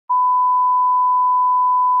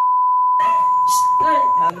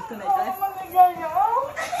Gusto na ito.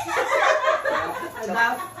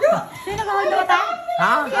 Sino ka magdumatay?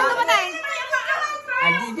 Ha? Sino dumatay?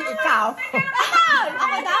 Ay, di ikaw.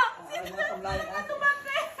 Ako daw?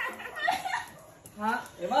 Ha?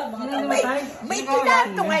 Eman, mga tamatay. May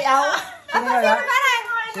ilan tungayaw. Ako sino pare?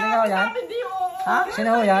 Sino yan? Ha?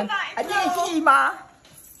 Sino yan? Ay, si Ima.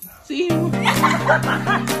 Si Ima.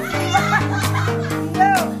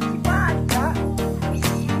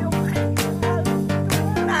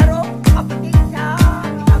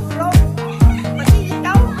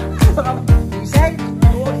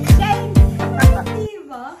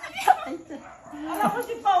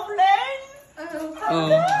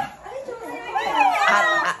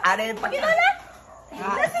 Ano pa kilala?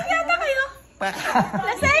 Lasing yata kayo?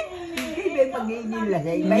 Lasing? Hindi pag-iinil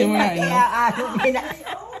lasing. Hindi mo na kaya aso pina.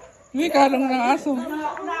 May karong ng aso.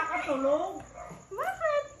 Nakakatulog.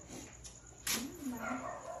 Bakit?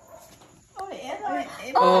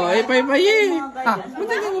 Oh, ay paypayin. Ha? Ba't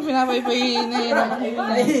hindi mo pinapaypayin na yun?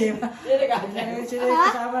 Sino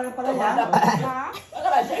kasama na pala yan?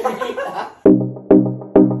 Akala siya nakikita.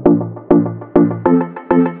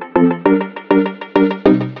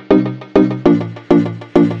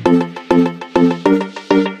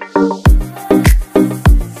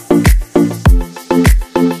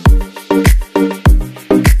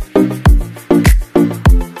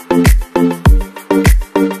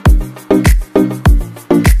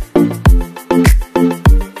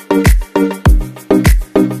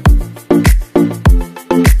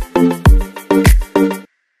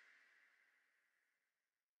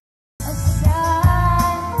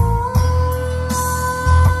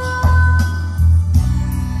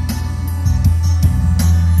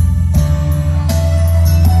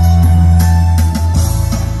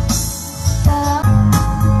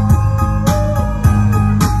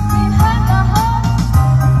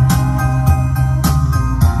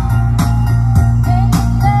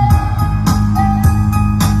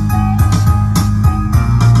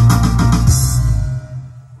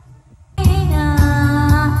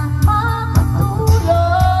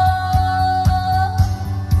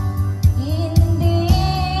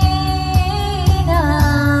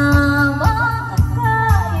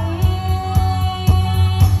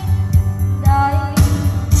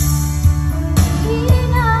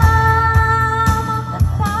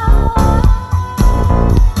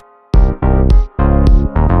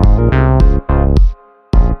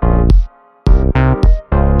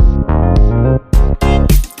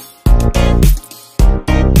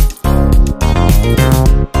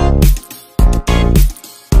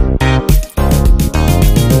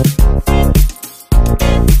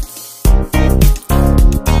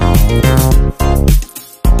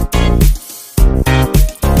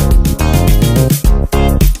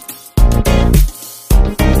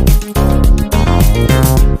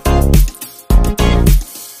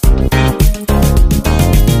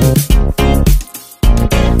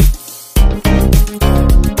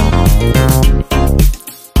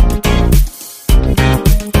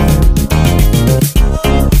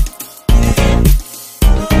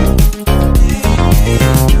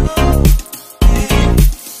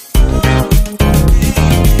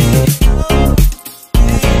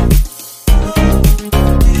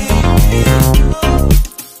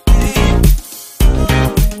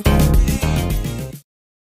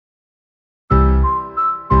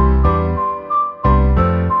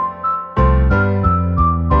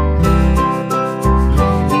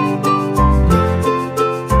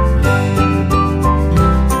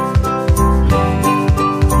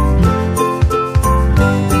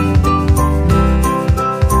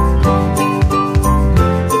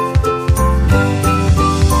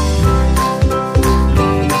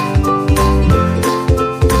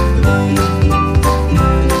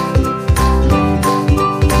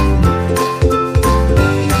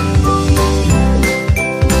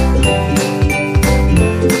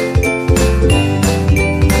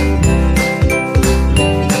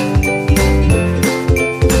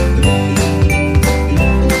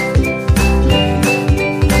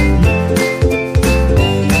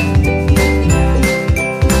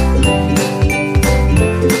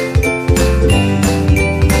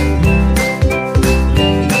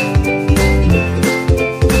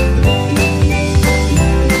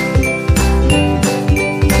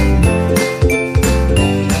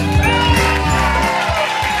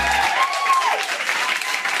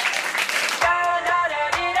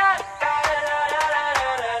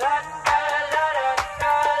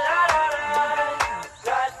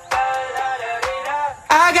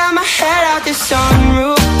 out the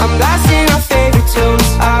sunroof, I'm blasting our favorite tunes.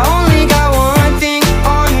 I only got one thing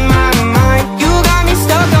on my mind. You got me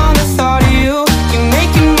stuck on the thought of you. You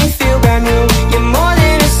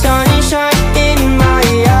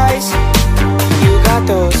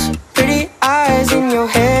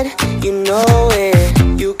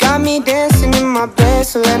got me dancing in my bed,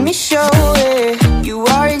 so let me show it. You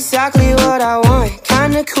are exactly what I want,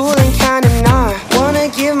 kinda cool and kinda not. Wanna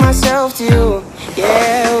give myself to you,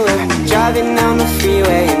 yeah. We're driving down the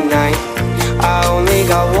freeway at night. I only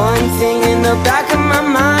got one thing in the back of my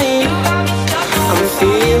mind. I'm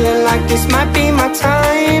feeling like this might be my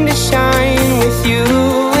time to shine with you,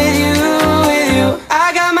 with you, with you.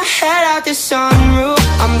 I got my head out the sunroof,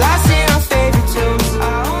 I'm blasting our favorite tunes.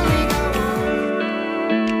 I only got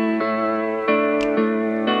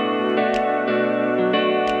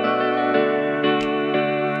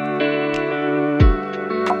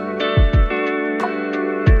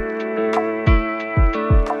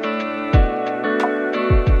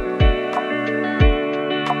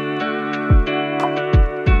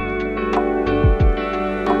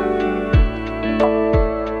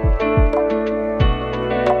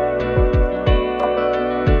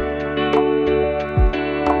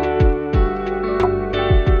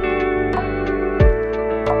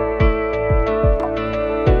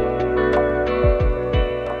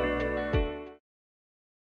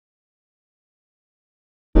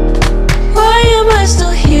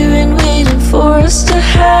to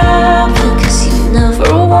happen, 'cause you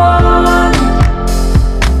never wanted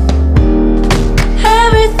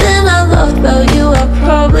everything I loved about you. I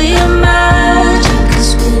probably imagined,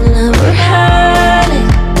 'cause we never had it.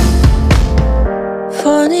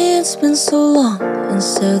 Funny, it's been so long, and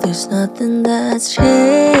so there's nothing that's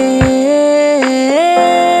changed.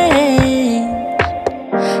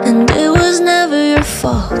 And it was never your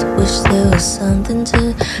fault. Wish there was something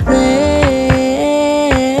to blame.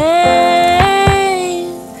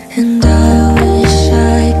 And I wish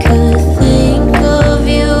I could think of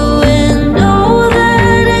you and know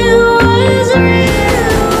that it was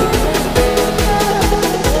real.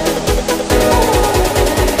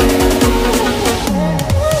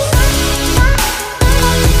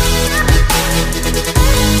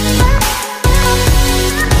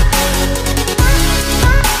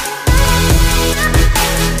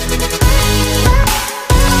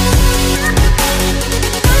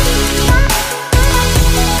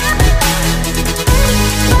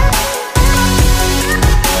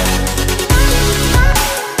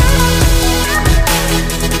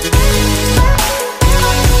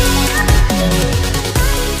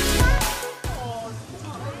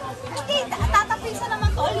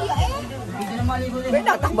 May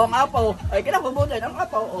natakbo ang apaw. Ay, kinapabuti ng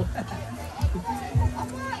apaw.